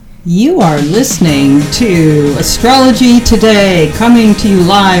You are listening to Astrology Today, coming to you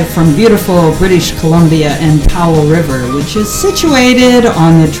live from beautiful British Columbia and Powell River, which is situated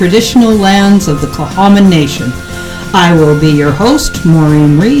on the traditional lands of the Tla'amin Nation. I will be your host,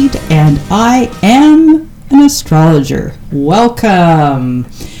 Maureen Reed, and I am an astrologer. Welcome.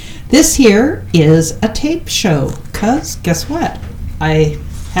 This here is a tape show, because guess what? I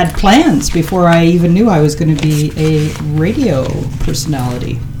had plans before I even knew I was going to be a radio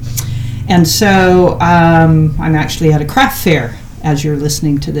personality. And so I'm actually at a craft fair as you're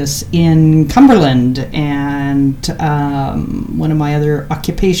listening to this in Cumberland, and one of my other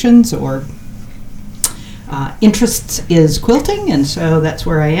occupations or interests is quilting, and so that's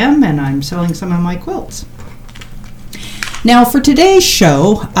where I am, and I'm selling some of my quilts. Now for today's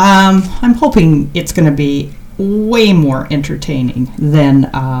show, I'm hoping it's going to be way more entertaining than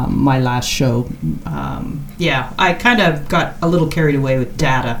my last show. I kind of got a little carried away with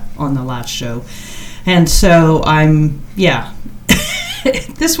data on the last show, and so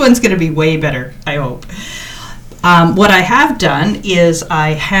this one's going to be way better, I hope. What I have done is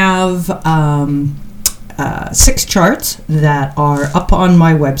I have 6 charts that are up on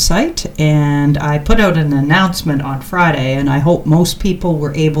my website, and I put out an announcement on Friday, and I hope most people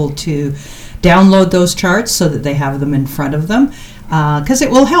were able to download those charts so that they have them in front of them, because it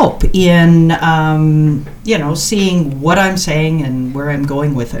will help in seeing what I'm saying and where I'm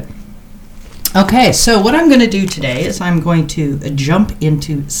going with it. Okay, so what I'm going to do today is I'm going to jump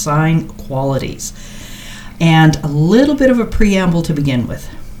into sign qualities and a little bit of a preamble to begin with.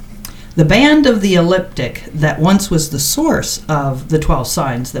 The band of the ecliptic that once was the source of the 12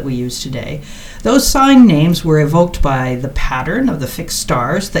 signs that we use today, those sign names were evoked by the pattern of the fixed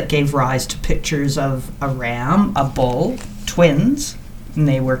stars that gave rise to pictures of a ram, a bull, twins, and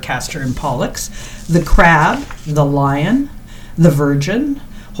they were Castor and Pollux, the crab, the lion, the virgin,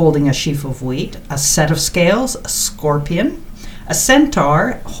 holding a sheaf of wheat, a set of scales, a scorpion, a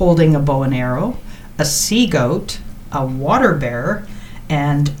centaur holding a bow and arrow, a sea goat, a water bearer,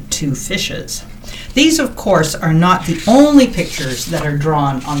 and 2 fishes. These, of course, are not the only pictures that are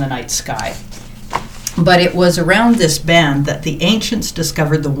drawn on the night sky, but it was around this band that the ancients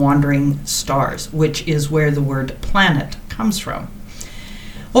discovered the wandering stars, which is where the word planet comes from.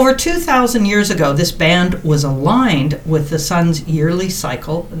 Over 2,000 years ago, this band was aligned with the sun's yearly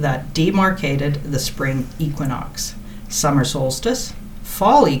cycle that demarcated the spring equinox, summer solstice,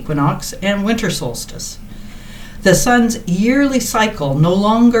 fall equinox, and winter solstice. The sun's yearly cycle no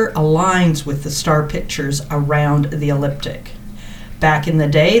longer aligns with the star pictures around the ecliptic. Back in the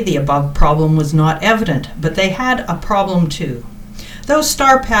day, the above problem was not evident, but they had a problem too. Those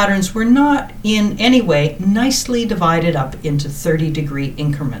star patterns were not in any way nicely divided up into 30-degree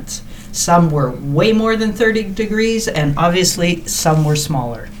increments. Some were way more than 30 degrees, and obviously some were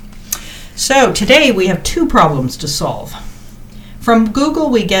smaller. So today we have 2 problems to solve. From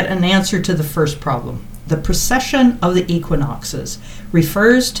Google, we get an answer to the first problem. The precession of the equinoxes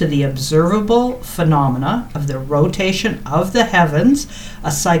refers to the observable phenomena of the rotation of the heavens,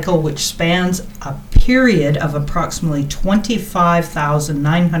 a cycle which spans a period of approximately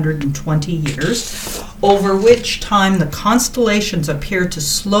 25,920 years, over which time the constellations appear to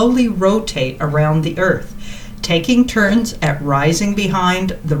slowly rotate around the Earth, taking turns at rising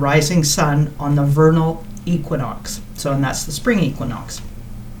behind the rising sun on the vernal equinox. And that's the spring equinox.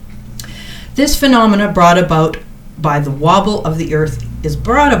 This phenomena brought about by the wobble of the Earth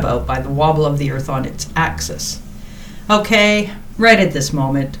on its axis. Okay, right at this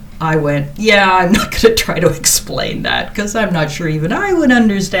moment, I went, I'm not going to try to explain that because I'm not sure even I would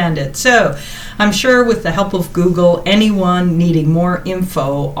understand it. So I'm sure with the help of Google, anyone needing more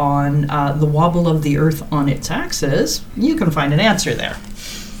info on the wobble of the Earth on its axis, you can find an answer there.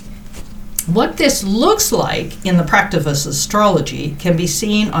 What this looks like in the practice of astrology can be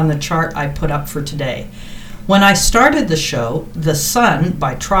seen on the chart I put up for today. When I started the show, the sun,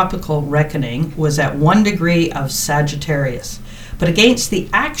 by tropical reckoning, was at 1 degree of Sagittarius, but against the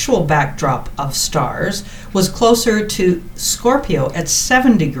actual backdrop of stars was closer to Scorpio at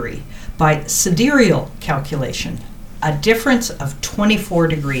 7 degree by sidereal calculation, a difference of 24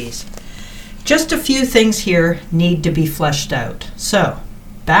 degrees. Just a few things here need to be fleshed out. So,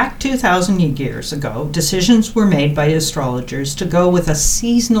 back 2,000 years ago, decisions were made by astrologers to go with a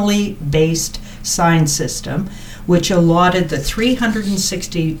seasonally based sign system, which allotted the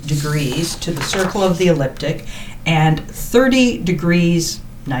 360 degrees to the circle of the ecliptic and 30 degrees,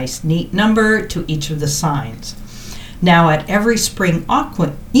 nice neat number, to each of the signs. Now at every spring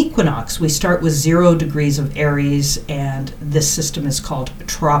equinox, we start with 0 degrees of Aries, and this system is called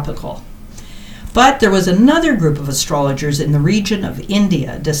tropical. But there was another group of astrologers in the region of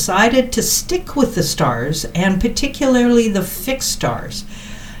India decided to stick with the stars, and particularly the fixed stars,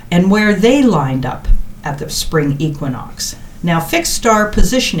 and where they lined up at the spring equinox. Now, fixed star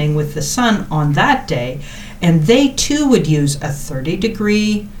positioning with the sun on that day, and they too would use a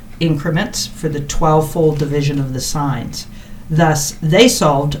 30-degree increments for the 12-fold division of the signs. Thus, they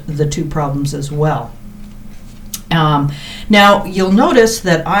solved the two problems as well. Now, you'll notice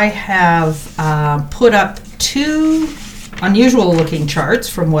that I have put up two unusual looking charts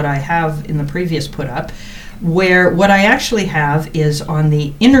from what I have in the previous put up, where what I actually have is on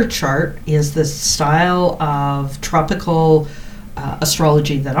the inner chart is the style of tropical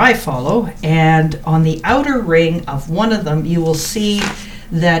astrology that I follow, and on the outer ring of one of them you will see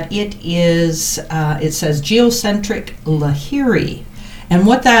that it says geocentric Lahiri. And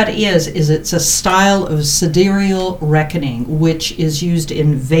what that is it's a style of sidereal reckoning, which is used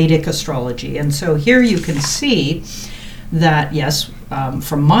in Vedic astrology. And so here you can see that, yes,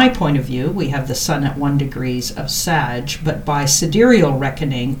 from my point of view, we have the sun at 1 degree of Sag, but by sidereal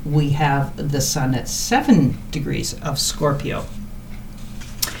reckoning, we have the sun at 7 degrees of Scorpio.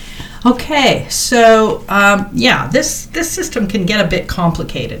 Okay, so this system can get a bit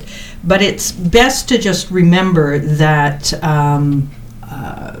complicated, but it's best to just remember that I'm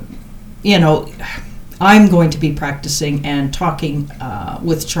going to be practicing and talking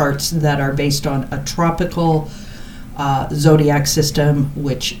with charts that are based on a tropical zodiac system,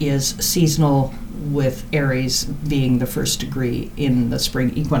 which is seasonal, with Aries being the 1st degree in the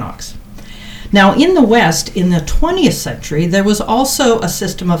spring equinox. Now, in the West, in the 20th century, there was also a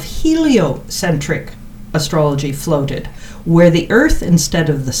system of heliocentric astrology floated, where the Earth instead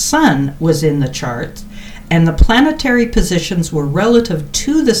of the Sun was in the chart, and the planetary positions were relative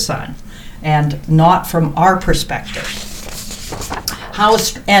to the Sun and not from our perspective.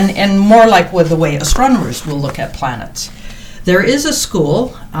 And more like with the way astronomers will look at planets. There is a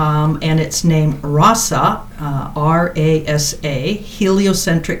school, and it's named RASA, R-A-S-A,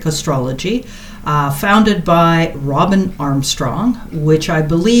 Heliocentric Astrology, founded by Robin Armstrong, which I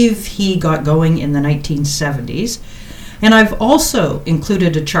believe he got going in the 1970s. And I've also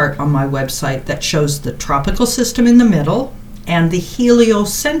included a chart on my website that shows the tropical system in the middle and the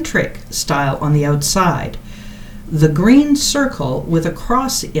heliocentric style on the outside. The green circle with a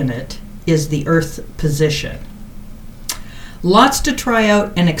cross in it is the Earth position. Lots to try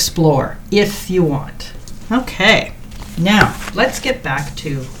out and explore if you want. Okay, now let's get back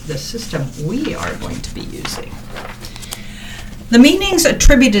to the system we are going to be using. The meanings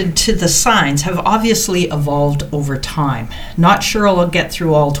attributed to the signs have obviously evolved over time. Not sure I'll get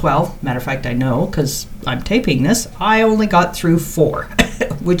through all 12. Matter of fact, I know, because I'm taping this, I only got through 4,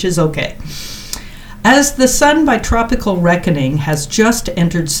 which is okay. As the sun by tropical reckoning has just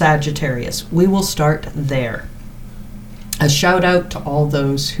entered Sagittarius, we will start there. A shout out to all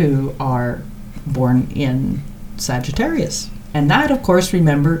those who are born in Sagittarius. And that, of course,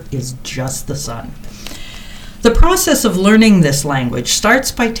 remember, is just the sun. The process of learning this language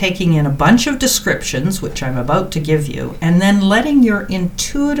starts by taking in a bunch of descriptions, which I'm about to give you, and then letting your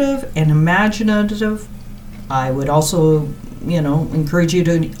intuitive and imaginative, I would also, encourage you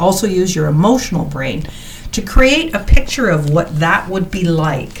to also use your emotional brain to create a picture of what that would be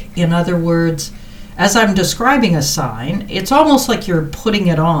like. In other words, as I'm describing a sign, it's almost like you're putting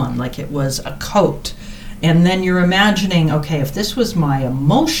it on, like it was a coat. And then you're imagining, okay, if this was my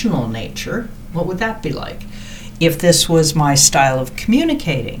emotional nature, what would that be like? If this was my style of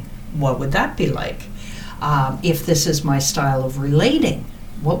communicating, what would that be like? If this is my style of relating,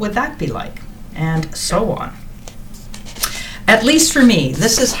 what would that be like? And so on. At least for me,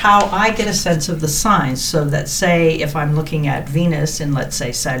 this is how I get a sense of the signs. So that, say, if I'm looking at Venus in, let's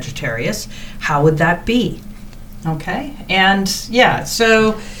say, Sagittarius, how would that be? Okay? And yeah,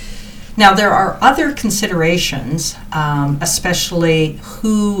 so now there are other considerations, especially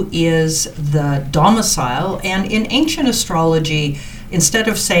who is the domicile. And in ancient astrology, instead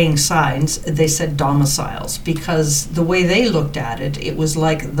of saying signs, they said domiciles, because the way they looked at it, it was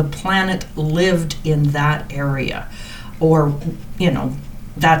like the planet lived in that area. Or,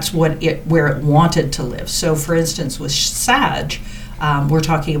 that's where it wanted to live. So, for instance, with Sag, we're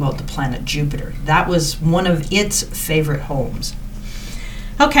talking about the planet Jupiter. That was one of its favorite homes.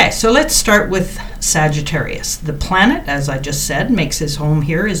 Okay, so let's start with Sagittarius. The planet, as I just said, makes his home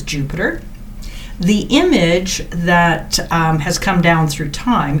here is Jupiter. The image that has come down through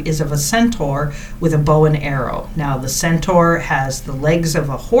time is of a centaur with a bow and arrow. Now, the centaur has the legs of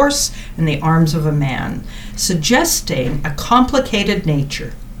a horse and the arms of a man, suggesting a complicated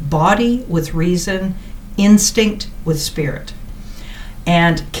nature, body with reason, instinct with spirit.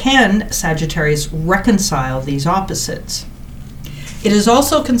 And can Sagittarius reconcile these opposites? It is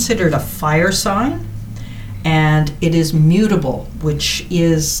also considered a fire sign, and it is mutable, which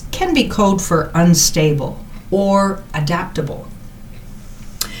can be code for unstable or adaptable.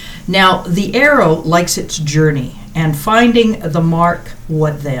 Now, the arrow likes its journey, and finding the mark,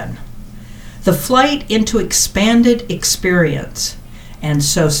 what then? The flight into expanded experience. And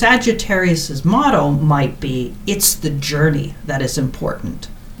so Sagittarius's motto might be, it's the journey that is important,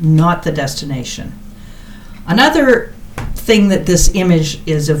 not the destination. Another thing that this image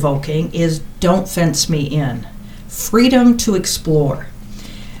is evoking is don't fence me in. Freedom to explore.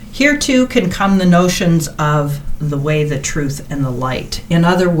 Here too can come the notions of the way, the truth, and the light. In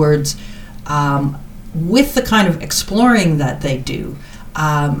other words, with the kind of exploring that they do,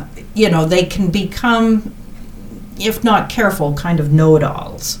 they can become, if not careful, kind of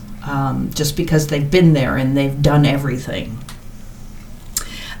know-it-alls, just because they've been there and they've done everything.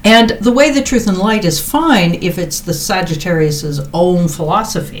 And the way, the truth, and light is fine if it's the Sagittarius's own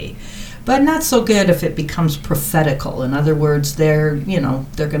philosophy, but not so good if it becomes prophetical. In other words, they're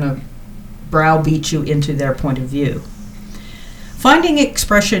going to browbeat you into their point of view. Finding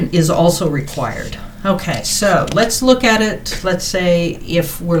expression is also required. Okay, so let's look at it. Let's say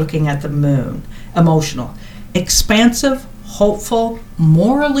if we're looking at the moon, emotional, expansive, hopeful,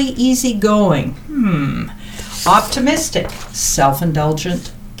 morally easygoing, optimistic,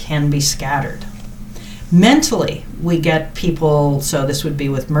 self-indulgent, can be scattered. Mentally, we get people, so this would be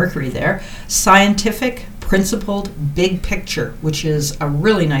with Mercury there, scientific, principled, big picture, which is a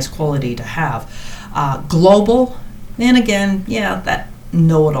really nice quality to have. Global, and again, that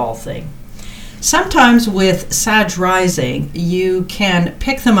know-it-all thing. Sometimes with Sag rising, you can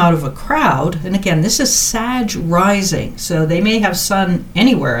pick them out of a crowd, and again, this is Sag rising, so they may have sun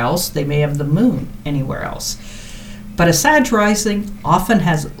anywhere else, they may have the moon anywhere else. But a Sag rising often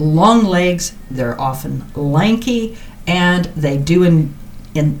has long legs, they're often lanky, and they do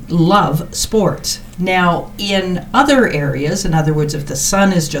love sports. Now, in other areas, in other words, if the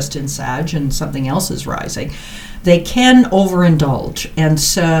sun is just in Sag and something else is rising, they can overindulge. And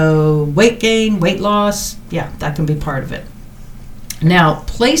so weight gain, weight loss, that can be part of it. Now,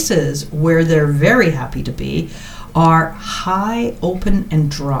 places where they're very happy to be are high, open,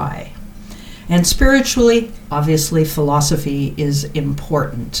 and dry. And spiritually, obviously, philosophy is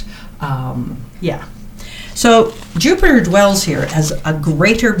important. So Jupiter dwells here as a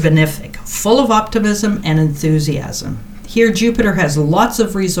greater benefic, full of optimism and enthusiasm. Here, Jupiter has lots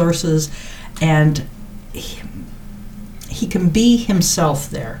of resources, and he can be himself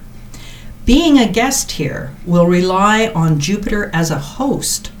there. Being a guest here will rely on Jupiter as a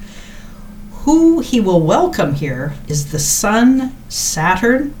host. Who he will welcome here is the Sun,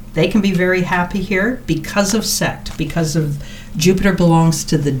 Saturn. They can be very happy here because of sect, because of Jupiter belongs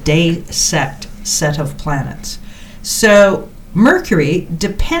to the day sect set of planets. So Mercury,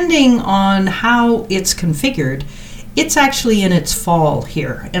 depending on how it's configured, it's actually in its fall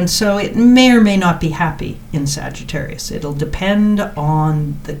here, and so it may or may not be happy in Sagittarius. It'll depend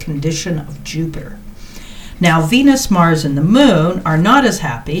on the condition of Jupiter. Now, Venus, Mars, and the Moon are not as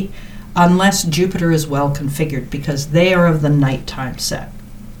happy unless Jupiter is well configured, because they are of the nighttime set.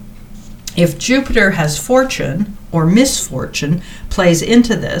 If Jupiter has fortune or misfortune plays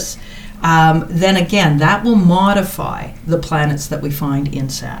into this, then again, that will modify the planets that we find in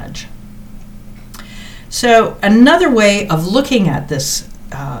Sag. So another way of looking at this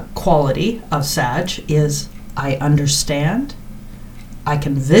quality of Sag is I understand, I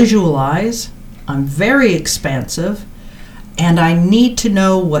can visualize, I'm very expansive, and I need to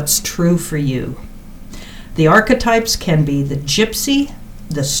know what's true for you. The archetypes can be the gypsy,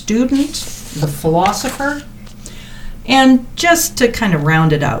 the student, the philosopher, and just to kind of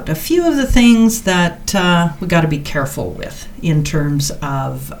round it out, a few of the things that we got to be careful with in terms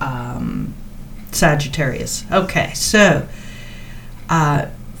of Sagittarius. Okay, so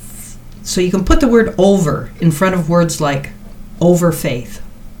you can put the word over in front of words like over faith,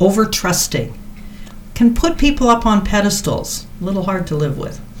 over trusting. Can put people up on pedestals, a little hard to live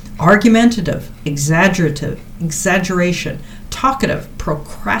with. Argumentative, exaggeration, talkative,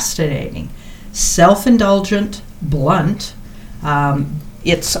 procrastinating, self-indulgent, blunt.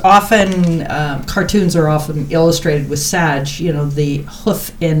 It's often, cartoons are often illustrated with Sag, the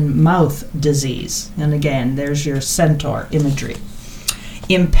hoof and mouth disease. And again, there's your centaur imagery.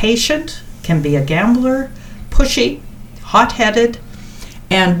 Impatient, can be a gambler, pushy, hot-headed.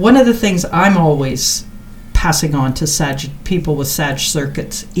 And one of the things I'm always passing on to people with Sag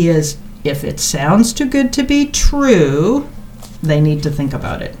circuits is if it sounds too good to be true, they need to think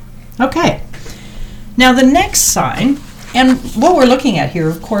about it. Okay. Now the next sign And what we're looking at here,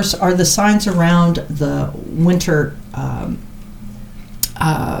 of course, are the signs around the winter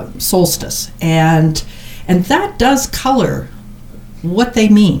solstice, and that does color what they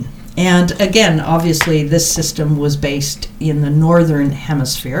mean. And again, obviously, this system was based in the northern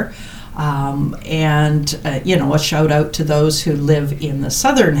hemisphere, a shout out to those who live in the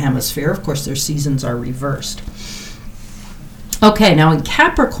southern hemisphere. Of course, their seasons are reversed. Okay, now in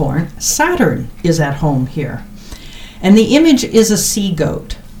Capricorn, Saturn is at home here. And the image is a sea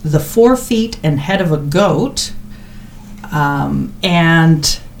goat, the 4 feet and head of a goat,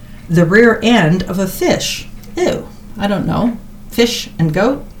 and the rear end of a fish. Ew, I don't know. Fish and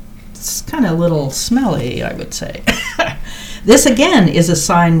goat? It's kind of a little smelly, I would say. This again is a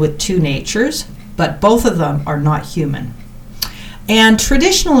sign with 2 natures, but both of them are not human. And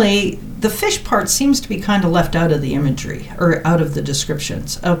traditionally, the fish part seems to be kind of left out of the imagery, or out of the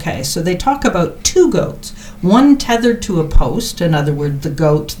descriptions. Okay, so they talk about 2 goats, one tethered to a post, in other words, the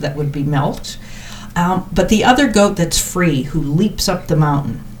goat that would be milked, but the other goat that's free, who leaps up the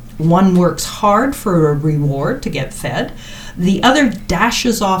mountain. One works hard for a reward to get fed. The other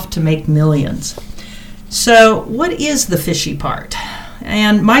dashes off to make millions. So what is the fishy part?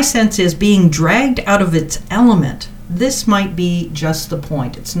 And my sense is being dragged out of its element. This might be just the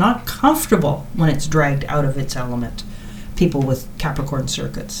point. It's not comfortable when it's dragged out of its element. People with Capricorn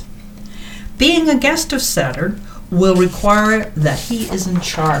circuits. Being a guest of Saturn will require that he is in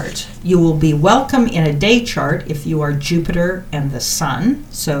charge. You will be welcome in a day chart if you are Jupiter and the Sun.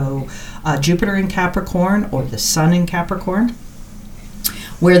 So Jupiter in Capricorn or the Sun in Capricorn,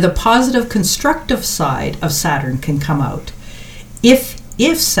 where the positive constructive side of Saturn can come out if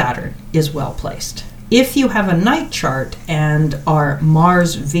Saturn is well placed. If you have a night chart and are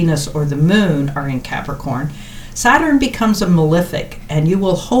Mars, Venus, or the Moon are in Capricorn, Saturn becomes a malefic, and you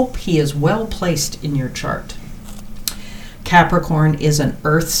will hope he is well placed in your chart. Capricorn is an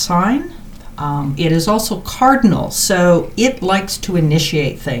earth sign. It is also cardinal, so it likes to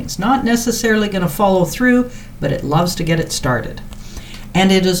initiate things. Not necessarily going to follow through, but it loves to get it started.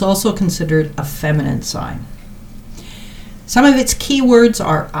 And it is also considered a feminine sign. Some of its keywords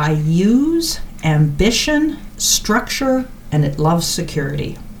are I use, ambition, structure, and it loves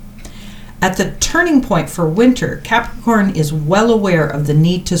security. At the turning point for winter, Capricorn is well aware of the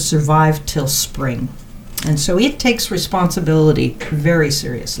need to survive till spring. And so it takes responsibility very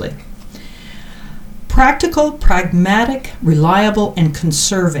seriously. Practical, pragmatic, reliable, and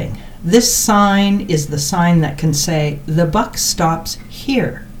conserving. This sign is the sign that can say, the buck stops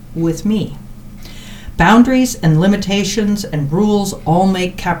here with me. Boundaries and limitations and rules all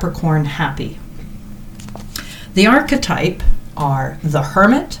make Capricorn happy. The archetype are the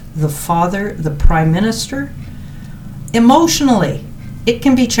hermit, the father, the prime minister. Emotionally, it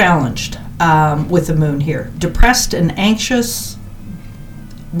can be challenged with the moon here. Depressed and anxious.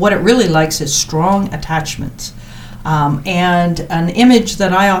 What it really likes is strong attachments. And an image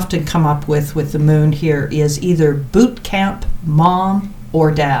that I often come up with the moon here is either boot camp, mom,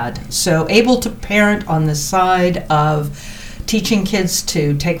 or dad. So able to parent on the side of teaching kids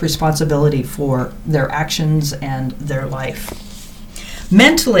to take responsibility for their actions and their life.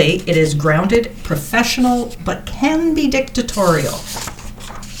 Mentally, it is grounded, professional, but can be dictatorial.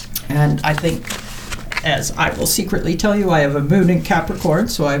 And I think, as I will secretly tell you, I have a moon in Capricorn,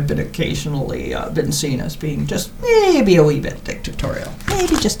 so I've been occasionally been seen as being just maybe a wee bit dictatorial.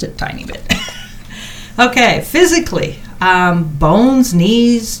 Maybe just a tiny bit. Okay, physically, bones,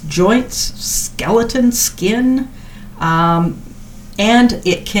 knees, joints, skeleton, skin, and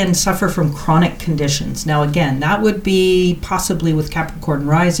it can suffer from chronic conditions. Now again, that would be possibly with Capricorn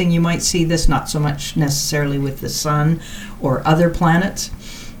rising. You might see this, not so much necessarily with the sun or other planets.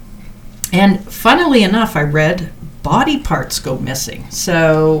 And funnily enough, I read body parts go missing.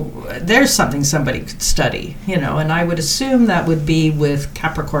 So there's something somebody could study, and I would assume that would be with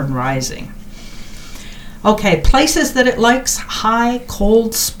Capricorn rising. Okay, places that it likes: high,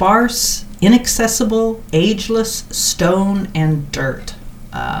 cold, sparse, inaccessible, ageless, stone, and dirt.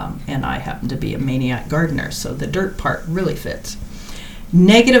 And I happen to be a maniac gardener, so the dirt part really fits.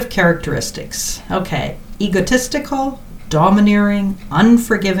 Negative characteristics. Okay, egotistical, domineering,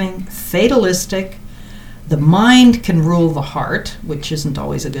 unforgiving, fatalistic. The mind can rule the heart, which isn't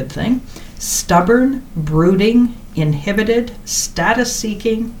always a good thing. Stubborn, brooding, inhibited,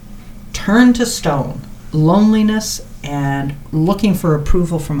 status-seeking, turned to stone, loneliness, and looking for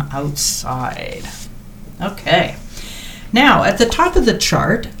approval from outside. Okay. Now, at the top of the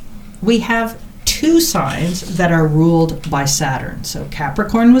chart, we have 2 signs that are ruled by Saturn. So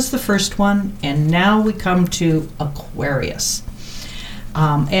Capricorn was the first one, and now we come to Aquarius.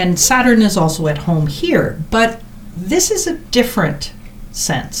 And Saturn is also at home here, but this is a different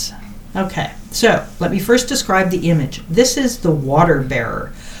sense. Okay, so let me first describe the image. This is the water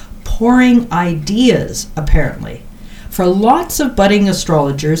bearer, pouring ideas, apparently. For lots of budding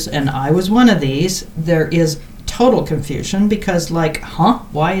astrologers, and I was one of these, there is total confusion because,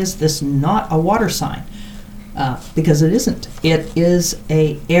 why is this not a water sign? Because it isn't. It is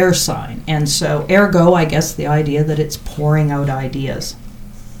a air sign, and so ergo, I guess the idea that it's pouring out ideas.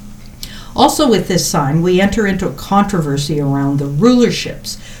 Also with this sign, we enter into a controversy around the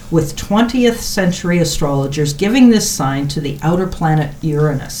rulerships, with 20th century astrologers giving this sign to the outer planet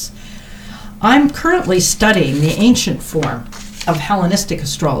Uranus. I'm currently studying the ancient form of Hellenistic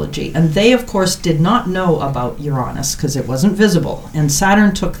astrology, and they, of course, did not know about Uranus because it wasn't visible, and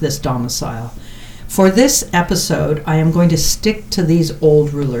Saturn took this domicile. For this episode, I am going to stick to these old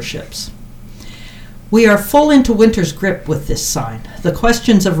rulerships. We are full into winter's grip with this sign. The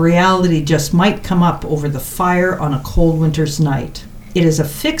questions of reality just might come up over the fire on a cold winter's night. It is a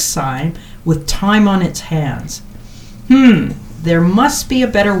fixed sign with time on its hands. There must be a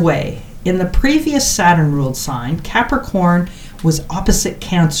better way. In the previous Saturn-ruled sign, Capricorn was opposite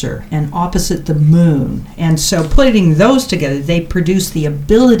Cancer and opposite the moon. And so putting those together, they produced the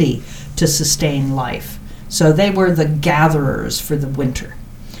ability to sustain life. So they were the gatherers for the winter.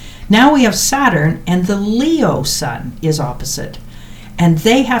 Now we have Saturn, and the Leo sun is opposite. And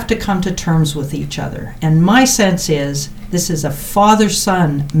they have to come to terms with each other. And my sense is this is a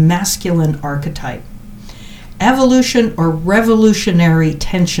father-son masculine archetype. Evolution or revolutionary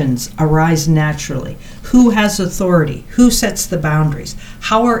tensions arise naturally. Who has authority? Who sets the boundaries?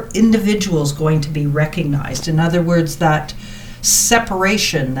 How are individuals going to be recognized? In other words, that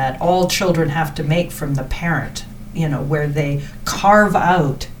separation that all children have to make from the parent, where they carve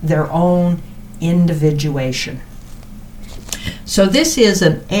out their own individuation. So this is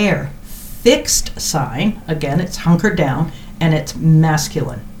an air fixed sign. Again, it's hunkered down and it's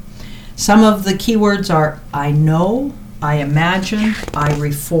masculine. Some of the keywords are I know, I imagine, I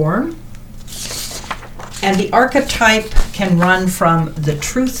reform. And the archetype can run from the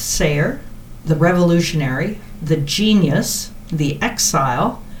truth sayer, the revolutionary, the genius, the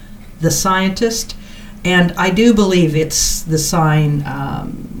exile, the scientist, and I do believe it's the sign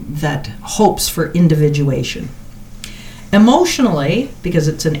that hopes for individuation. Emotionally, because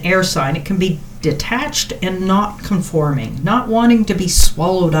it's an air sign, it can be detached and not conforming, not wanting to be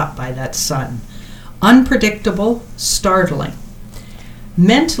swallowed up by that sun. Unpredictable, startling.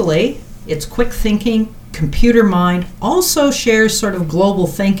 Mentally, it's quick thinking, computer mind, also shares sort of global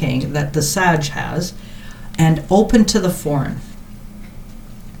thinking that the Sag has, and open to the foreign.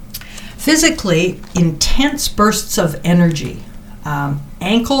 Physically, intense bursts of energy.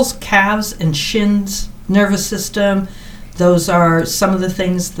 Ankles, calves, and shins, nervous system, those are some of the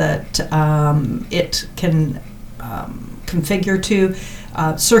things that it can configure to.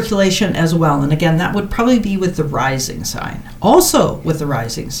 Circulation as well. And again, that would probably be with the rising sign. Also with the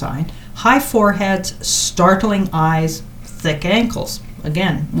rising sign, high foreheads, startling eyes, thick ankles.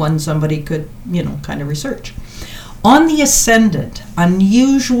 Again, one somebody could, kind of research. On the ascendant,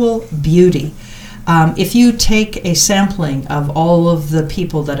 unusual beauty. If you take a sampling of all of the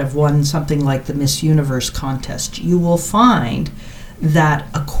people that have won something like the Miss Universe contest, you will find that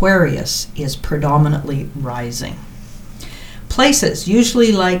Aquarius is predominantly rising. Places,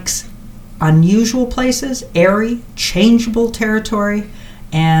 usually likes unusual places, airy, changeable territory,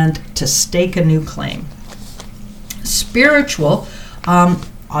 and to stake a new claim. Spiritual,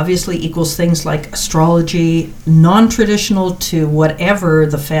 obviously equals things like astrology, non-traditional to whatever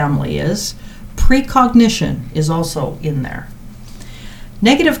the family is. Precognition is also in there.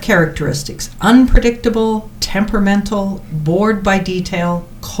 Negative characteristics, unpredictable, temperamental, bored by detail,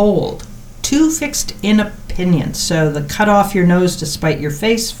 cold, too fixed in opinions, so the cut off your nose to spite your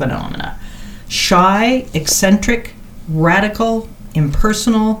face phenomena. Shy, eccentric, radical,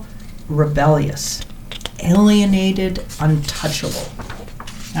 impersonal, rebellious, alienated, untouchable.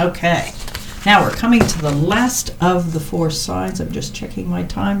 Okay, now we're coming to the last of the 4 signs. I'm just checking my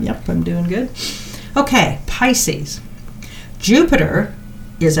time. Yep, I'm doing good. Okay, Pisces. Jupiter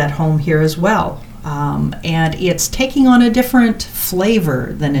is at home here as well, and it's taking on a different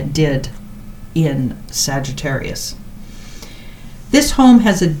flavor than it did in Sagittarius. This home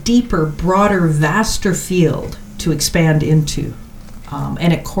has a deeper, broader, vaster field to expand into,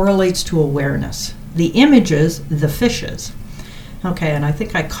 and it correlates to awareness. The images, the fishes. Okay, and I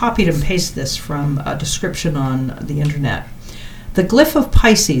think I copied and pasted this from a description on the internet. The glyph of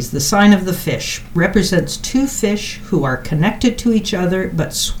Pisces, the sign of the fish, represents 2 fish who are connected to each other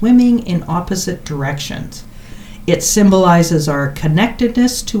but swimming in opposite directions. It symbolizes our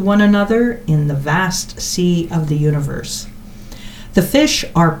connectedness to one another in the vast sea of the universe. The fish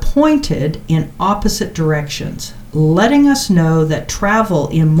are pointed in opposite directions, letting us know that travel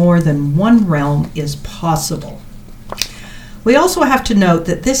in more than one realm is possible. We also have to note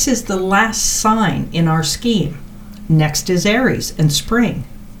that this is the last sign in our scheme. Next is Aries and spring,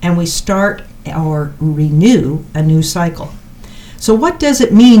 and we start or renew a new cycle. So what does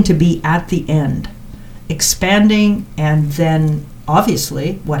it mean to be at the end? Expanding, and then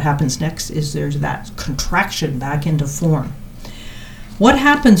obviously what happens next is there's that contraction back into form. What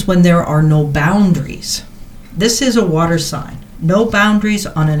happens when there are no boundaries? This is a water sign. No boundaries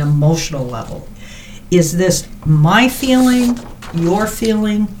on an emotional level. Is this my feeling, your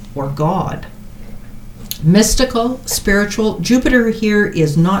feeling, or God? Mystical, spiritual, Jupiter here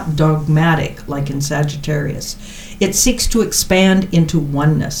is not dogmatic like in Sagittarius. It seeks to expand into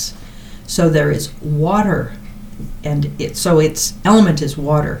oneness. So there is water, and so its element is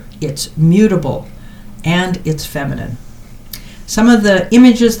water. It's mutable, and it's feminine. Some of the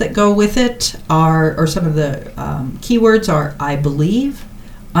images that go with it are, or some of the keywords are I believe,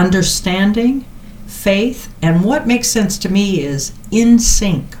 understanding, faith, and what makes sense to me is in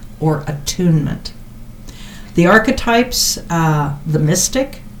sync or attunement. The archetypes, the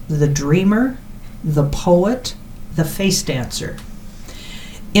mystic, the dreamer, the poet, the face dancer.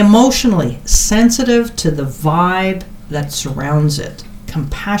 Emotionally sensitive to the vibe that surrounds it,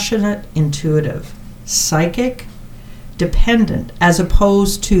 compassionate, intuitive, psychic, dependent, as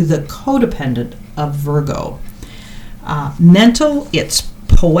opposed to the codependent of Virgo. Mental, it's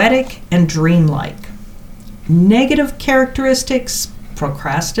poetic and dreamlike. Negative characteristics,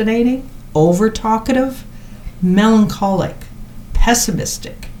 procrastinating, over-talkative, melancholic,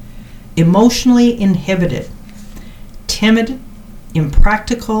 pessimistic, emotionally inhibited, timid,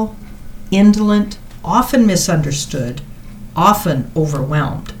 impractical, indolent, often misunderstood, often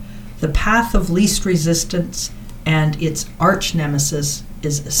overwhelmed. The path of least resistance, and its arch nemesis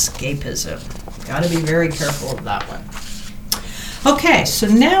is escapism. Got to be very careful of that one. Okay, so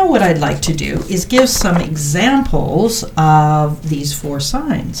now what I'd like to do is give some examples of these four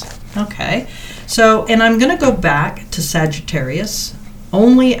signs. Okay, so, and I'm going to go back to Sagittarius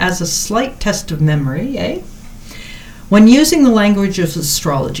only as a slight test of memory, eh? When using the language of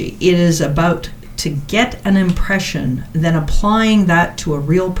astrology, it is about to get an impression, then applying that to a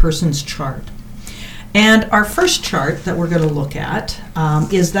real person's chart. And our first chart that we're going to look at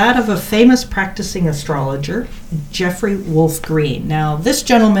is that of a famous practicing astrologer, Jeffrey Wolf Green. Now, this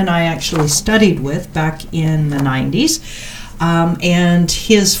gentleman I actually studied with back in the 90s, and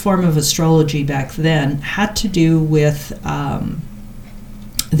his form of astrology back then had to do with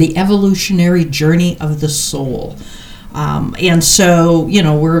the evolutionary journey of the soul. And so, you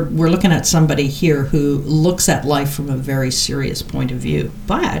know, we're looking at somebody here who looks at life from a very serious point of view,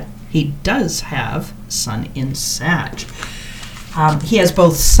 but he does have Sun in Sag. He has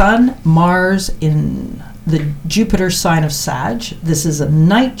both Sun, Mars in the Jupiter sign of Sag. This is a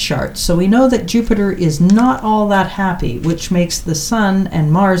night chart, so we know that Jupiter is not all that happy, which makes the Sun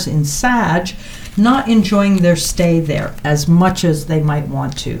and Mars in Sag not enjoying their stay there as much as they might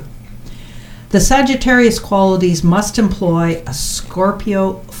want to. The Sagittarius qualities must employ a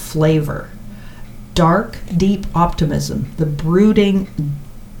Scorpio flavor, dark, deep optimism, the brooding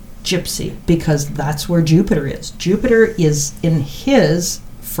gypsy, because that's where Jupiter is. Jupiter is in his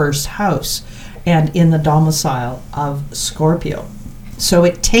first house and in the domicile of Scorpio. So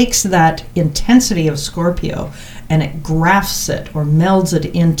it takes that intensity of Scorpio and it grafts it or melds it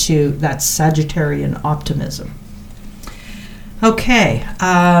into that Sagittarian optimism. Okay,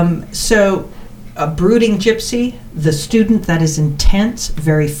 so a brooding gypsy, the student that is intense,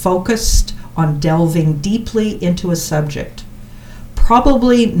 very focused on delving deeply into a subject.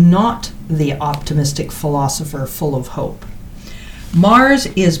 Probably not the optimistic philosopher full of hope. Mars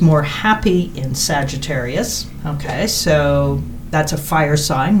is more happy in Sagittarius. Okay, so that's a fire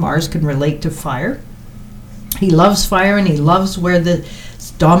sign. Mars can relate to fire. He loves fire and he loves where the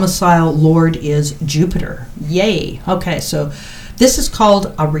domicile lord is Jupiter. Yay. Okay, so this is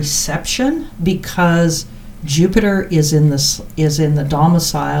called a reception because Jupiter is in the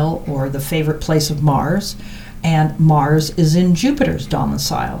domicile or the favorite place of Mars, and Mars is in Jupiter's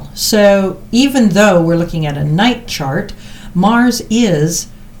domicile. So even though we're looking at a night chart, Mars is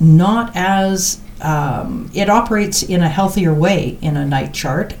not as, it operates in a healthier way in a night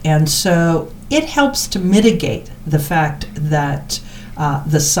chart, and so it helps to mitigate the fact that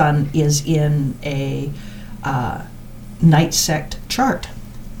the Sun is in a night sect chart.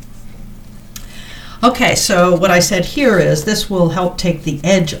 Okay, so what I said here is this will help take the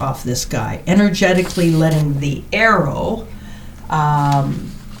edge off this guy, energetically letting the arrow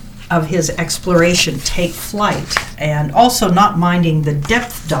of his exploration take flight, and also not minding the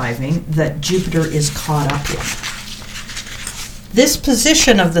depth diving that Jupiter is caught up in. This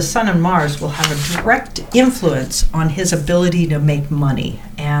position of the Sun and Mars will have a direct influence on his ability to make money,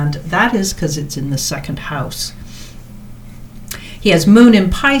 and that is because it's in the second house. He has Moon in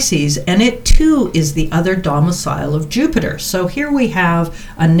Pisces, and it too is the other domicile of Jupiter. So here we have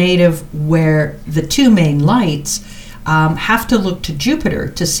a native where the two main lights have to look to Jupiter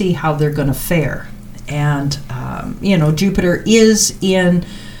to see how they're going to fare. And, Jupiter is in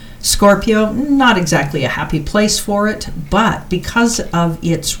Scorpio, not exactly a happy place for it, but because of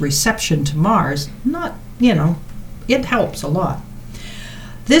its reception to Mars, it helps a lot.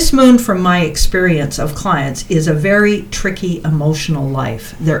 This moon, from my experience of clients, is a very tricky emotional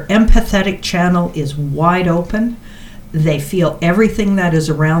life. Their empathetic channel is wide open. They feel everything that is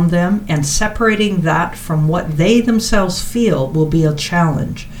around them, and separating that from what they themselves feel will be a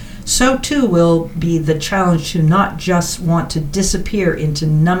challenge. So too will be the challenge to not just want to disappear into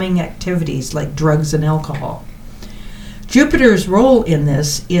numbing activities like drugs and alcohol. Jupiter's role in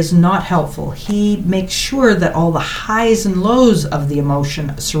this is not helpful. He makes sure that all the highs and lows of the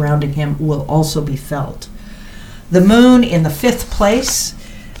emotion surrounding him will also be felt. The moon in the 5th place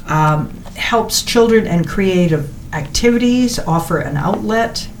helps children and creative activities, offer an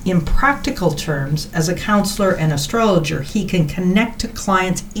outlet. In practical terms, as a counselor and astrologer, he can connect to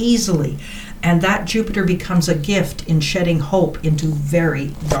clients easily, and that Jupiter becomes a gift in shedding hope into very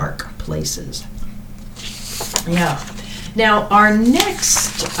dark places. Yeah. Now, our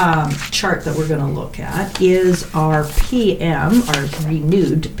next chart that we're going to look at is our PM, our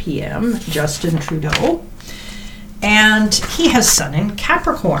renewed PM, Justin Trudeau. And he has Sun in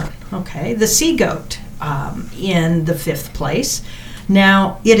Capricorn, okay, the sea goat in the 5th place.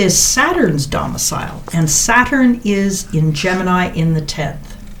 Now, it is Saturn's domicile, and Saturn is in Gemini in the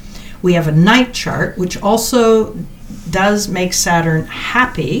 10th. We have a night chart, which also does make Saturn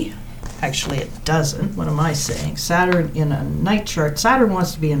happy. Actually, it doesn't. What am I saying? Saturn in a night chart. Saturn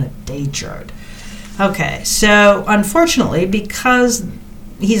wants to be in a day chart. Okay, so unfortunately, because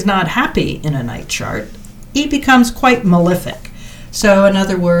he's not happy in a night chart, he becomes quite malefic. So in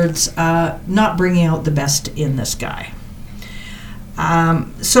other words, not bringing out the best in this guy.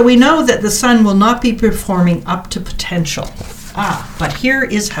 So we know that the Sun will not be performing up to potential. But here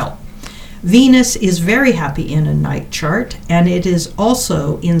is help. Venus is very happy in a night chart, and it is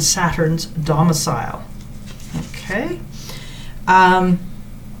also in Saturn's domicile. Okay. And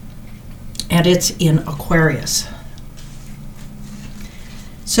it's in Aquarius.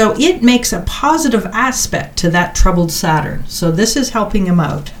 So it makes a positive aspect to that troubled Saturn. So this is helping him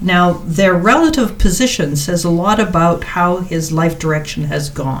out. Now, their relative position says a lot about how his life direction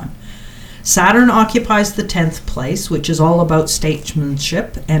has gone. Saturn occupies the 10th place, which is all about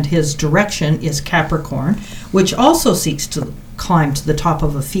statesmanship, and his direction is Capricorn, which also seeks to climb to the top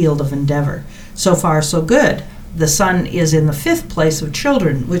of a field of endeavor. So far, so good. The Sun is in the 5th place of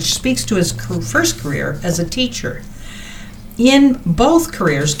children, which speaks to his first career as a teacher. In both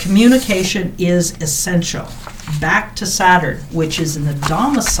careers, communication is essential. Back to Saturn, which is in the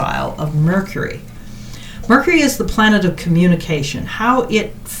domicile of Mercury. Mercury is the planet of communication. How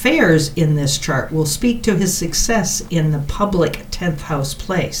it fares in this chart will speak to his success in the public 10th house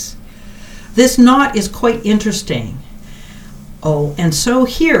place. This knot is quite interesting. Oh, and so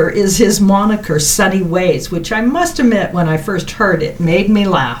here is his moniker, Sunny Ways, which I must admit when I first heard it made me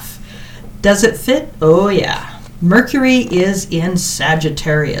laugh. Does it fit? Oh yeah. Mercury is in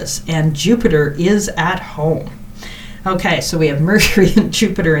Sagittarius and Jupiter is at home. Okay, so we have Mercury and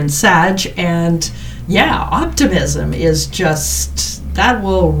Jupiter in Sag, and yeah, optimism is just, that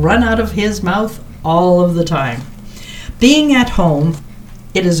will run out of his mouth all of the time. Being at home,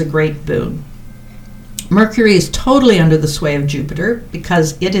 it is a great boon. Mercury is totally under the sway of Jupiter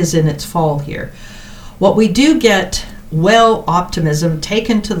because it is in its fall here. What we do get, well, optimism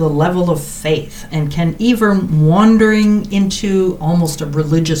taken to the level of faith and can even wandering into almost a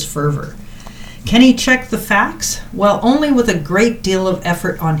religious fervor. Can he check the facts? Well, only with a great deal of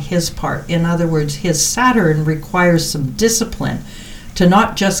effort on his part. In other words, his Saturn requires some discipline to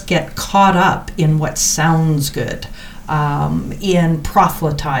not just get caught up in what sounds good, in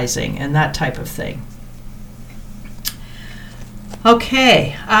proselytizing and that type of thing.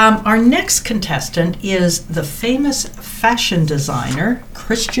 Okay, our next contestant is the famous fashion designer,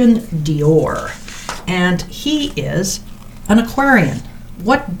 Christian Dior, and he is an Aquarian.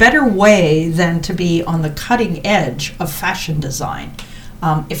 What better way than to be on the cutting edge of fashion design?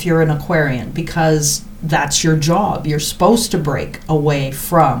 if you're an Aquarian, because that's your job. You're supposed to break away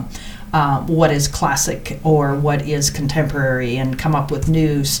from what is classic or what is contemporary and come up with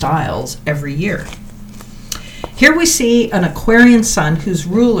new styles every year. Here we see an Aquarian sun whose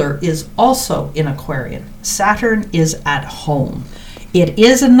ruler is also in Aquarian. Saturn is at home. It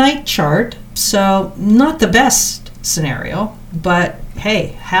is a night chart, so not the best scenario, but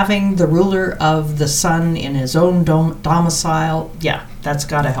hey, having the ruler of the sun in his own domicile, yeah, that's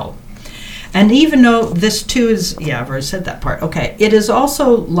got to help. And even though this too is, yeah, I've already said that part. Okay, it is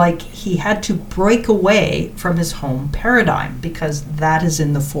also like he had to break away from his home paradigm because that is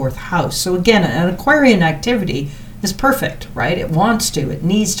in the 4th house. So again, an Aquarian activity is perfect, right? It wants to, it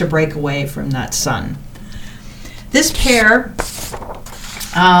needs to break away from that sun. This pair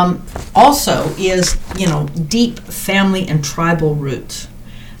also is, deep family and tribal roots.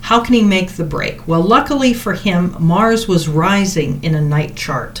 How can he make the break? Well, luckily for him, Mars was rising in a night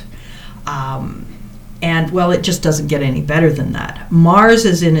chart. And, well, it just doesn't get any better than that. Mars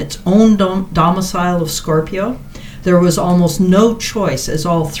is in its own domicile of Scorpio. There was almost no choice, as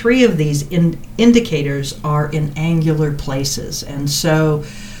all 3 of these indicators are in angular places. And so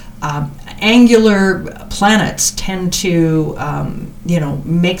angular planets tend to,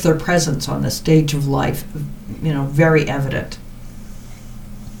 make their presence on the stage of life, very evident.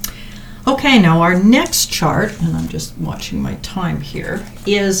 Okay, now our next chart, and I'm just watching my time here,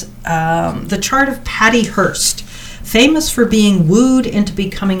 is the chart of Patty Hearst, famous for being wooed into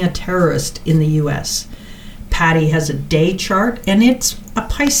becoming a terrorist in the U.S. Patty has a day chart, and it's a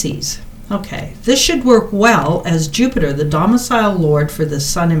Pisces. Okay, this should work well as Jupiter, the domicile lord for the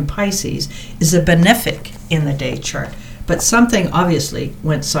sun in Pisces, is a benefic in the day chart, but something obviously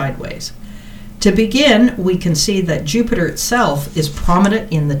went sideways. To begin, we can see that Jupiter itself is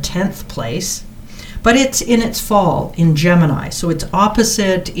prominent in the 10th place, but it's in its fall in Gemini, so it's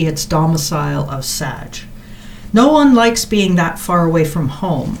opposite its domicile of Sag. No one likes being that far away from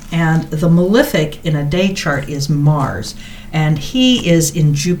home, and the malefic in a day chart is Mars, and he is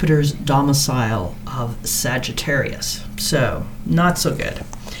in Jupiter's domicile of Sagittarius, so not so good,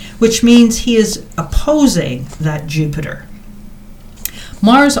 which means he is opposing that Jupiter.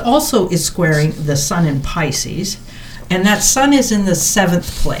 Mars also is squaring the sun in Pisces, and that sun is in the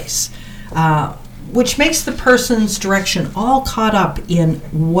 7th place, which makes the person's direction all caught up in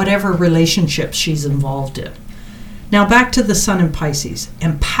whatever relationship she's involved in. Now back to the sun in Pisces,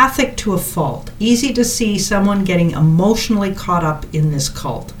 empathic to a fault, easy to see someone getting emotionally caught up in this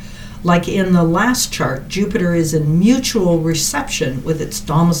cult. Like in the last chart, Jupiter is in mutual reception with its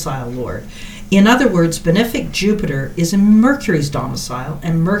domicile lord. In other words, benefic Jupiter is in Mercury's domicile,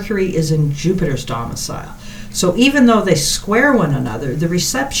 and Mercury is in Jupiter's domicile. So even though they square one another, the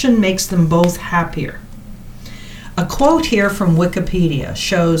reception makes them both happier. A quote here from Wikipedia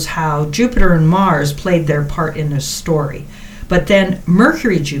shows how Jupiter and Mars played their part in this story, but then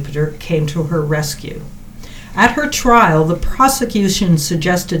Mercury-Jupiter came to her rescue. At her trial, the prosecution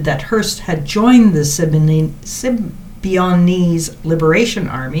suggested that Hearst had joined the Symbionese Liberation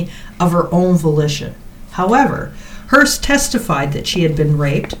Army of her own volition. However, Hearst testified that she had been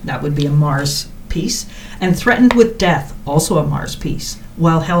raped, that would be a Mars piece, and threatened with death, also a Mars piece,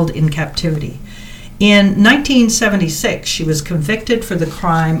 while held in captivity. In 1976, she was convicted for the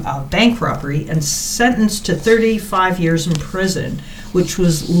crime of bank robbery and sentenced to 35 years in prison, which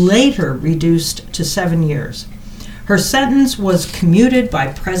was later reduced to 7 years. Her sentence was commuted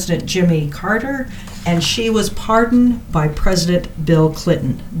by President Jimmy Carter, and she was pardoned by President Bill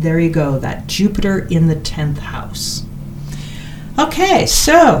Clinton. There you go, that Jupiter in the 10th house. Okay,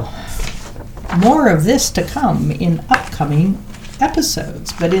 so more of this to come in upcoming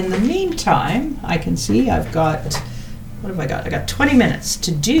episodes. But in the meantime, I can see I've got, what have I got? I got 20 minutes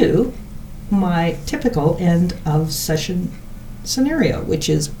to do my typical end of session scenario, which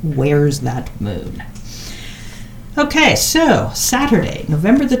is where's that moon? Okay, so Saturday,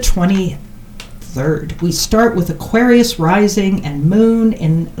 November the 23rd, we start with Aquarius rising and moon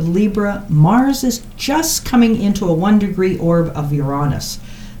in Libra. Mars is just coming into a 1-degree orb of Uranus.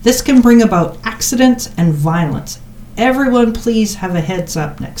 This can bring about accidents and violence. Everyone please have a heads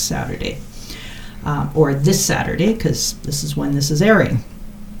up next Saturday, or this Saturday, because this is when this is airing.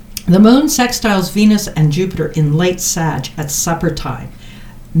 The moon sextiles Venus and Jupiter in late Sag at supper time.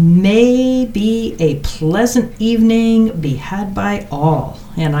 May be a pleasant evening, be had by all.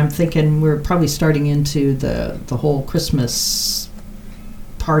 And I'm thinking we're probably starting into the whole Christmas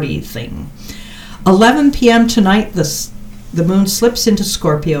party thing. 11 p.m. tonight, the moon slips into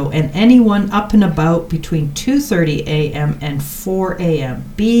Scorpio, and anyone up and about between 2:30 a.m. and 4 a.m.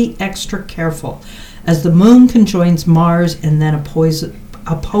 be extra careful, as the moon conjoins Mars and then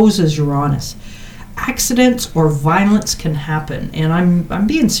opposes Uranus. Accidents or violence can happen, and I'm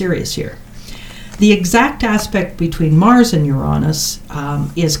being serious here. The exact aspect between Mars and Uranus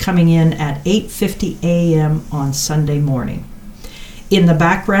is coming in at 8:50 a.m. on Sunday morning. In the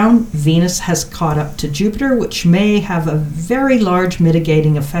background, Venus has caught up to Jupiter, which may have a very large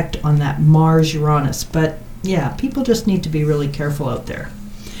mitigating effect on that Mars-Uranus. But yeah, people just need to be really careful out there.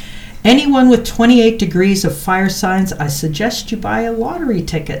 Anyone with 28 degrees of fire signs, I suggest you buy a lottery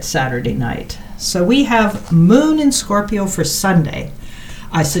ticket Saturday night. So we have Moon in Scorpio for Sunday.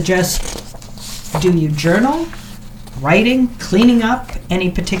 I suggest do you journal, writing, cleaning up any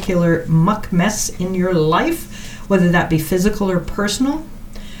particular muck mess in your life, whether that be physical or personal.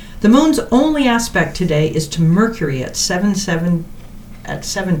 The moon's only aspect today is to Mercury at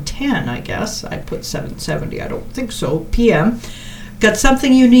 7:10, I guess. I put 7:70, I don't think so, p.m. Got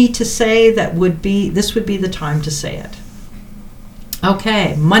something you need to say this would be the time to say it.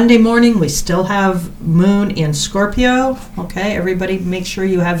 Okay, Monday morning we still have Moon in Scorpio. Okay, everybody make sure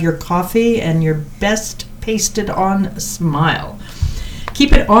you have your coffee and your best pasted on smile.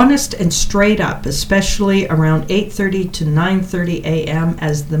 Keep it honest and straight up, especially around 8:30 to 9:30 a.m.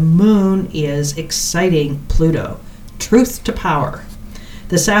 as the moon is exciting Pluto. Truth to power.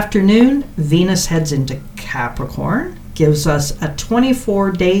 This afternoon, Venus heads into Capricorn, gives us a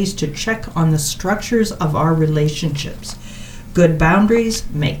 24 days to check on the structures of our relationships. Good boundaries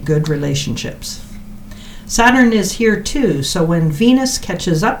make good relationships. Saturn is here too, so when Venus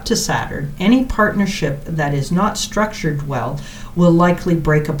catches up to Saturn, any partnership that is not structured well will likely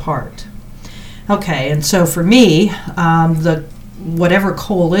break apart. Okay, and so for me, whatever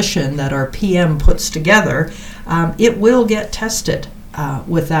coalition that our PM puts together, it will get tested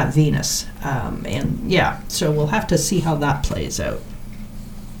with that Venus. So we'll have to see how that plays out.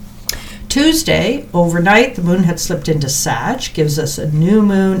 Tuesday, overnight, the moon had slipped into Sag, gives us a new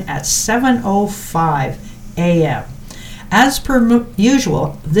moon at 7:05 a.m. As per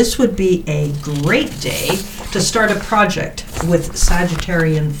usual, this would be a great day to start a project with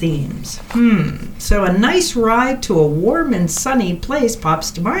Sagittarian themes. So a nice ride to a warm and sunny place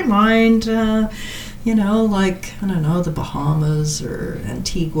pops to my mind. Like, I don't know, the Bahamas or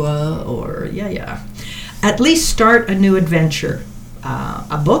Antigua or, At least start a new adventure.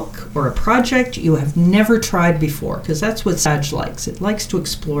 A book or a project you have never tried before, because that's what Sag likes. It likes to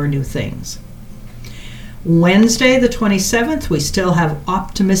explore new things. Wednesday, the 27th, we still have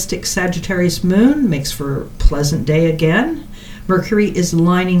optimistic Sagittarius moon, makes for a pleasant day again. Mercury is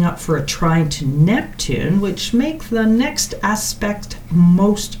lining up for a trine to Neptune, which makes the next aspect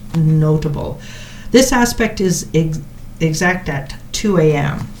most notable. This aspect is exact at 2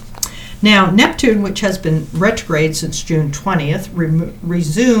 a.m. Now, Neptune, which has been retrograde since June 20th,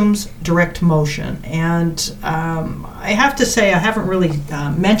 resumes direct motion. And I have to say, I haven't really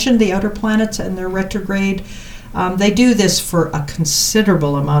mentioned the outer planets and their retrograde. They do this for a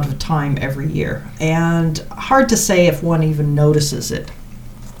considerable amount of time every year. And hard to say if one even notices it.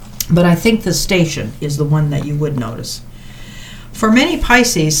 But I think the station is the one that you would notice. For many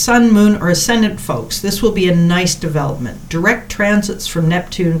Pisces, Sun, Moon, or Ascendant folks, this will be a nice development. Direct transits from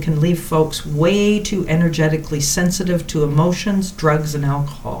Neptune can leave folks way too energetically sensitive to emotions, drugs, and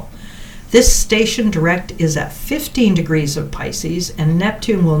alcohol. This station direct is at 15 degrees of Pisces, and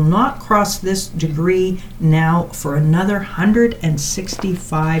Neptune will not cross this degree now for another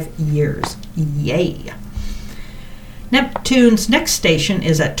 165 years. Yay! Neptune's next station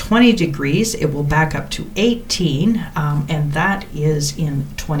is at 20 degrees. It will back up to 18, and that is in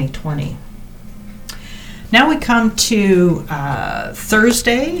 2020. Now we come to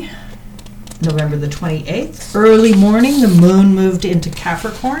Thursday, November the 28th. Early morning, the moon moved into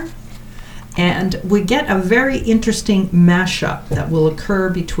Capricorn, and we get a very interesting mashup that will occur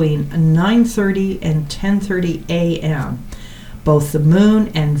between 9:30 and 10:30 a.m. Both the moon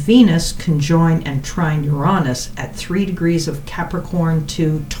and Venus conjoin and trine Uranus at 3 degrees of Capricorn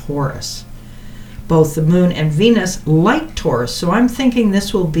to Taurus. Both the moon and Venus like Taurus, so I'm thinking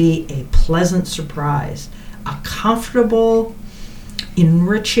this will be a pleasant surprise, a comfortable,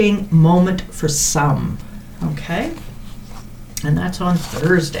 enriching moment for some. Okay? And that's on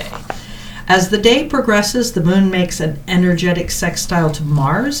Thursday. As the day progresses, the moon makes an energetic sextile to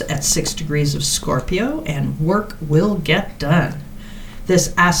Mars at 6 degrees of Scorpio, and work will get done.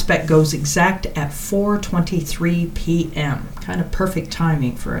 This aspect goes exact at 4:23 p.m. Kind of perfect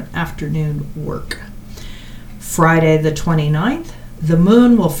timing for an afternoon work. Friday the 29th, the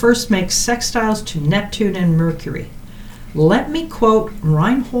moon will first make sextiles to Neptune and Mercury. Let me quote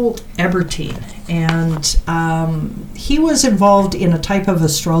Reinhold Ebertin, and he was involved in a type of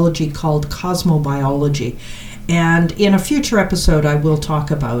astrology called cosmobiology, And in a future episode, I will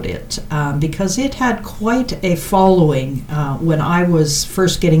talk about it because it had quite a following when I was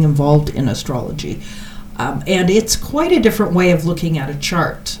first getting involved in astrology. And it's quite a different way of looking at a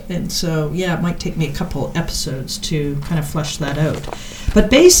chart. And so, yeah, it might take me a couple episodes to kind of flesh that out. But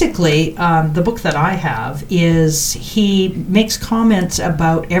basically, the book that I have is he makes comments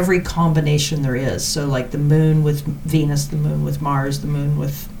about every combination there is. So like the moon with Venus, the moon with Mars, the moon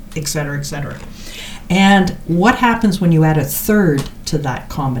with et cetera, et cetera. And what happens when you add a third to that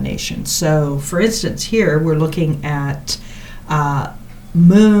combination? So, for instance, here we're looking at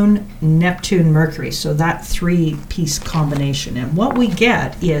Moon, Neptune, Mercury, so that three-piece combination. And what we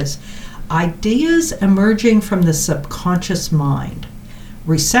get is ideas emerging from the subconscious mind,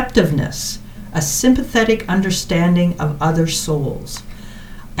 receptiveness, a sympathetic understanding of other souls,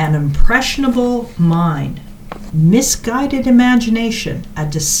 an impressionable mind, misguided imagination, a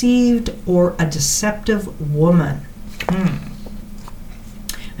deceived or a deceptive woman.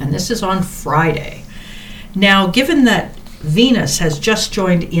 And this is on Friday. Now, given that Venus has just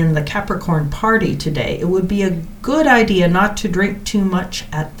joined in the Capricorn party today, it would be a good idea not to drink too much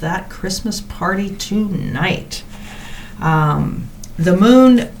at that Christmas party tonight. The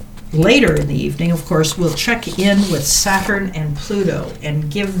moon later in the evening, of course, will check in with Saturn and Pluto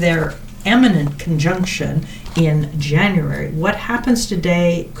and give their eminent conjunction in January. What happens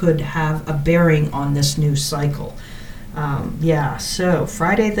today could have a bearing on this new cycle. So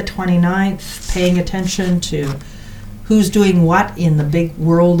Friday the 29th, paying attention to who's doing what in the big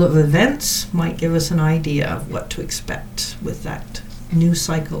world of events might give us an idea of what to expect with that new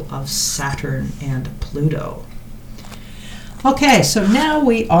cycle of Saturn and Pluto. Okay, so now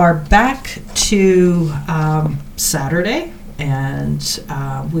we are back to Saturday, and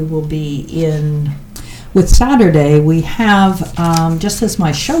we will be in. With Saturday, we have, just as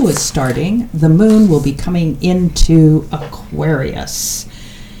my show is starting, the moon will be coming into Aquarius.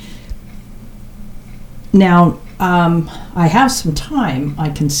 Now, I have some time, I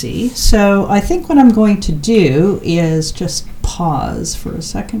can see, so I think what I'm going to do is just pause for a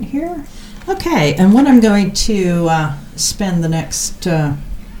second here. Okay, and what I'm going to spend the next, what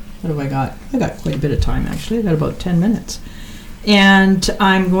have I got? I got quite a bit of time, actually. I got about 10 minutes. And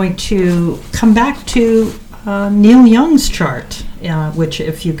I'm going to come back to Neil Young's chart, which,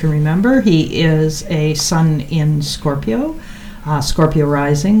 if you can remember, he is a sun in Scorpio, Scorpio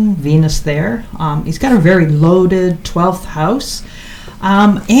rising, Venus there. He's got a very loaded 12th house,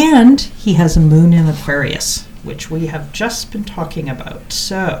 and he has a moon in Aquarius, which we have just been talking about.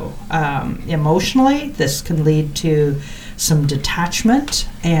 So emotionally, this can lead to some detachment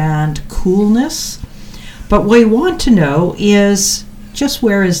and coolness. But what we want to know is just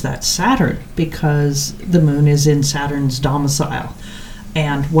where is that Saturn, because the moon is in Saturn's domicile.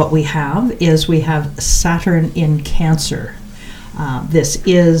 And what we have is we have Saturn in Cancer. This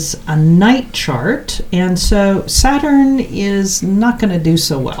is a night chart, and so Saturn is not going to do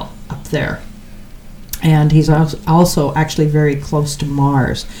so well up there. And he's also actually very close to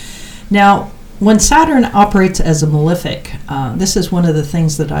Mars. Now, when Saturn operates as a malefic, this is one of the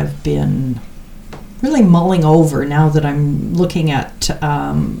things that I've been really mulling over now that I'm looking at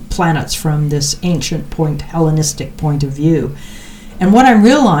planets from this ancient Hellenistic point of view. And what I'm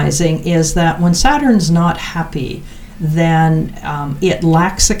realizing is that when Saturn's not happy, then it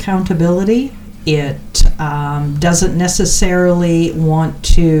lacks accountability. It doesn't necessarily want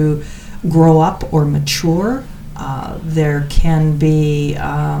to grow up or mature. There can be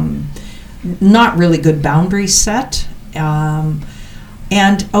not really good boundaries set.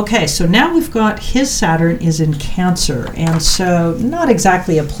 And okay, so now we've got his Saturn is in Cancer, and so not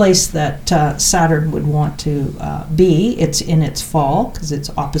exactly a place that Saturn would want to be. It's in its fall because it's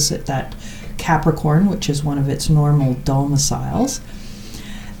opposite that Capricorn, which is one of its normal domiciles.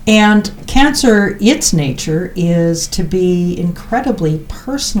 And Cancer, its nature is to be incredibly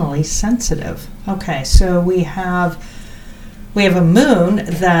personally sensitive. Okay, so we have a moon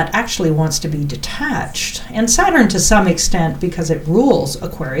that actually wants to be detached. And Saturn, to some extent, because it rules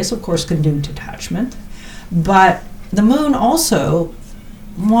Aquarius, of course, can do detachment. But the moon also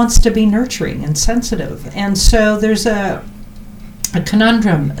wants to be nurturing and sensitive. And so there's a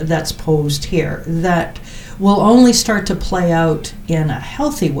conundrum that's posed here that will only start to play out in a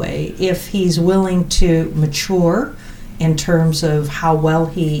healthy way if he's willing to mature in terms of how well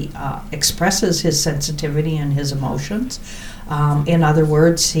he expresses his sensitivity and his emotions. In other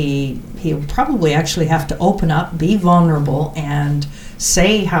words, he'll probably actually have to open up, be vulnerable, and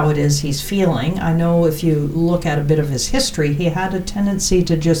say how it is he's feeling. I know if you look at a bit of his history, he had a tendency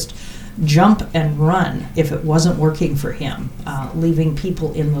to just jump and run if it wasn't working for him, leaving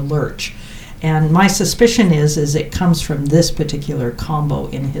people in the lurch. And my suspicion is it comes from this particular combo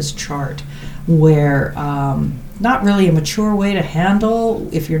in his chart, where not really a mature way to handle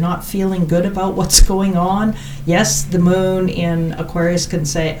if you're not feeling good about what's going on. Yes, the moon in Aquarius can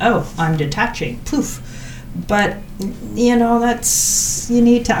say, oh, I'm detaching, poof. But, you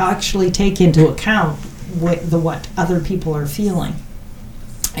need to actually take into account what other people are feeling,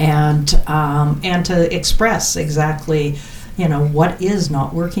 and to express exactly, what is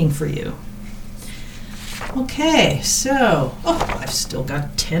not working for you. Okay, so, I've still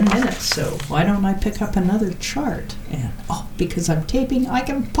got 10 minutes, so why don't I pick up another chart? And, because I'm taping, I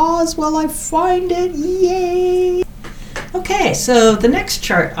can pause while I find it. Yay! Okay, so the next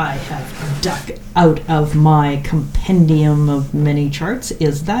chart I have dug out of my compendium of many charts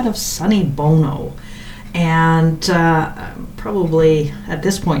is that of Sonny Bono. And probably at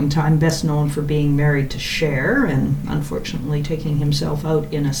this point in time best known for being married to Cher and unfortunately taking himself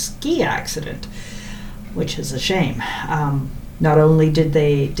out in a ski accident, which is a shame. Not only did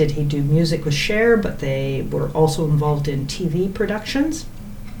he do music with Cher, but they were also involved in TV productions.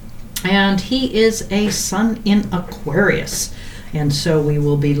 And he is a sun in Aquarius. And so we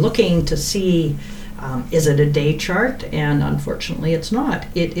will be looking to see, is it a day chart? And unfortunately it's not.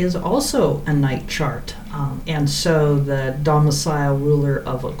 It is also a night chart. And so the domicile ruler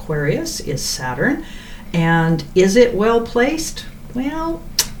of Aquarius is Saturn. And is it well placed? Well,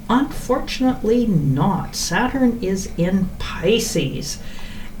 unfortunately not. Saturn is in Pisces.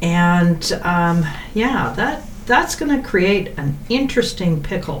 And that's going to create an interesting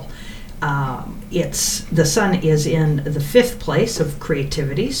pickle. The sun is in the 5th place of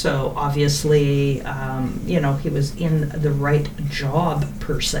creativity, so obviously, he was in the right job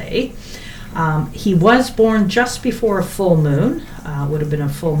per se. He was born just before a full moon, would have been a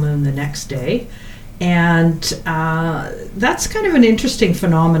full moon the next day. And that's kind of an interesting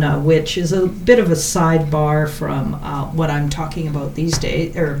phenomena, which is a bit of a sidebar from what I'm talking about these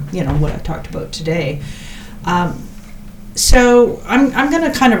days, or, what I talked about today. So I'm going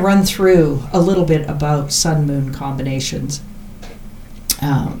to kind of run through a little bit about sun-moon combinations.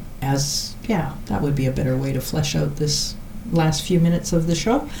 That would be a better way to flesh out this last few minutes of the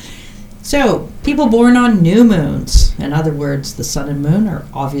show. So, people born on new moons, in other words, the sun and moon are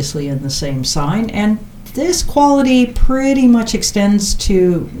obviously in the same sign, and this quality pretty much extends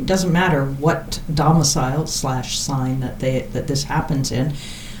to, doesn't matter what domicile / sign that this happens in,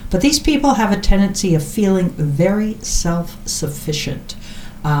 but these people have a tendency of feeling very self-sufficient.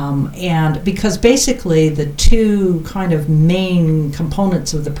 And because basically the two kind of main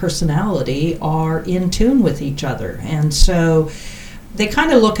components of the personality are in tune with each other. And so they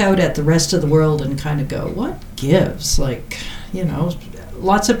kind of look out at the rest of the world and kind of go, what gives?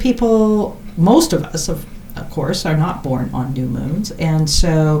 Lots of people, most of us, of course, are not born on new moons. And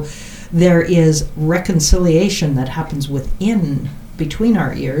so there is reconciliation that happens between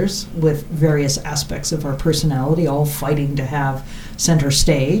our ears with various aspects of our personality, all fighting to have center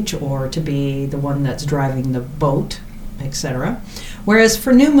stage or to be the one that's driving the boat, etc. Whereas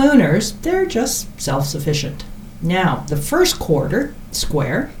for new mooners, they're just self-sufficient. Now, the first quarter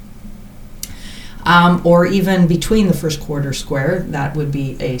square, or even between the first quarter square, that would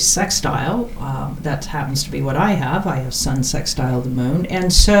be a sextile. That happens to be what I have. I have sun sextile the moon.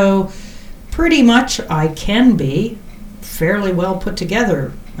 And so pretty much I can be fairly well put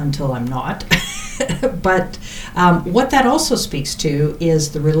together until I'm not. But what that also speaks to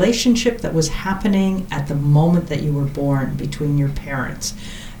is the relationship that was happening at the moment that you were born between your parents.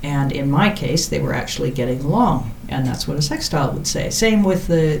 And in my case, they were actually getting along, and that's what a sextile would say. Same with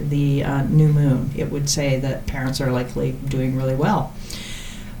the new moon. It would say that parents are likely doing really well.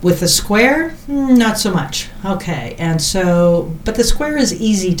 With the square, not so much. Okay, and so, but the square is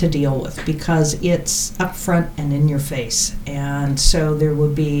easy to deal with because it's up front and in your face. And so there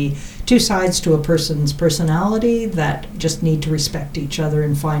would be two sides to a person's personality that just need to respect each other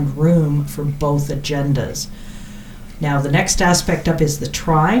and find room for both agendas. Now, the next aspect up is the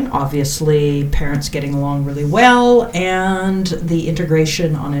trine. Obviously, parents getting along really well, and the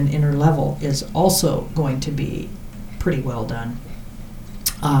integration on an inner level is also going to be pretty well done.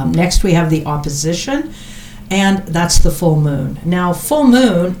 Next, we have the opposition, and that's the full moon. Now, full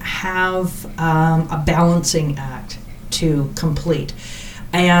moon have a balancing act to complete.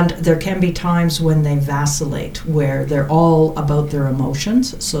 And there can be times when they vacillate, where they're all about their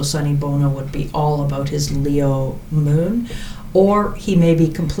emotions. So Sonny Bono would be all about his Leo moon, or he may be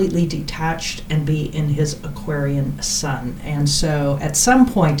completely detached and be in his Aquarian sun. And so at some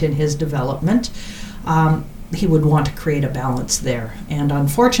point in his development, he would want to create a balance there. And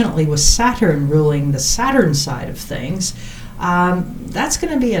unfortunately, with Saturn ruling the Saturn side of things, That's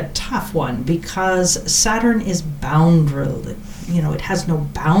going to be a tough one because Saturn is boundary. It has no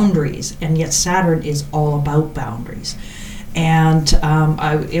boundaries, and yet Saturn is all about boundaries. And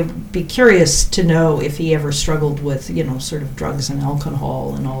I would be curious to know if he ever struggled with, sort of drugs and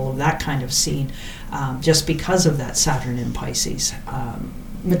alcohol and all of that kind of scene, just because of that Saturn in Pisces.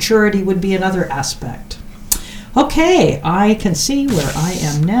 Maturity would be another aspect. Okay, I can see where I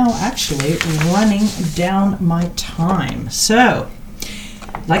am now actually running down my time. So,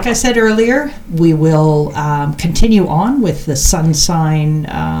 like I said earlier, we will continue on with the sun sign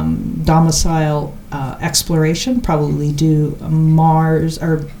domicile exploration, probably do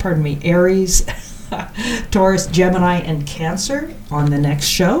Aries, Taurus, Gemini, and Cancer on the next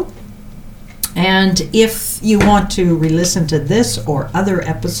show. And if you want to re-listen to this or other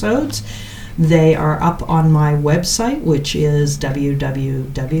episodes, they are up on my website, which is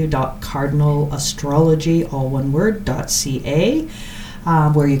www.cardinalastrology.ca,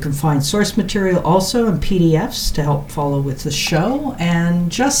 where you can find source material also and PDFs to help follow with the show. And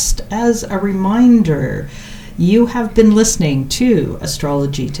just as a reminder, you have been listening to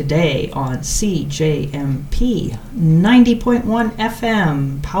Astrology Today on CJMP 90.1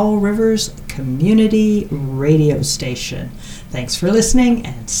 FM, Powell River's community radio station. Thanks for listening,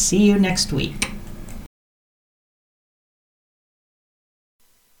 and see you next week.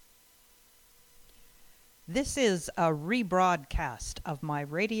 This is a rebroadcast of my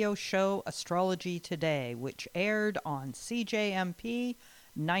radio show Astrology Today, which aired on CJMP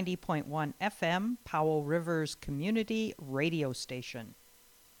 90.1 FM, Powell River's community radio station.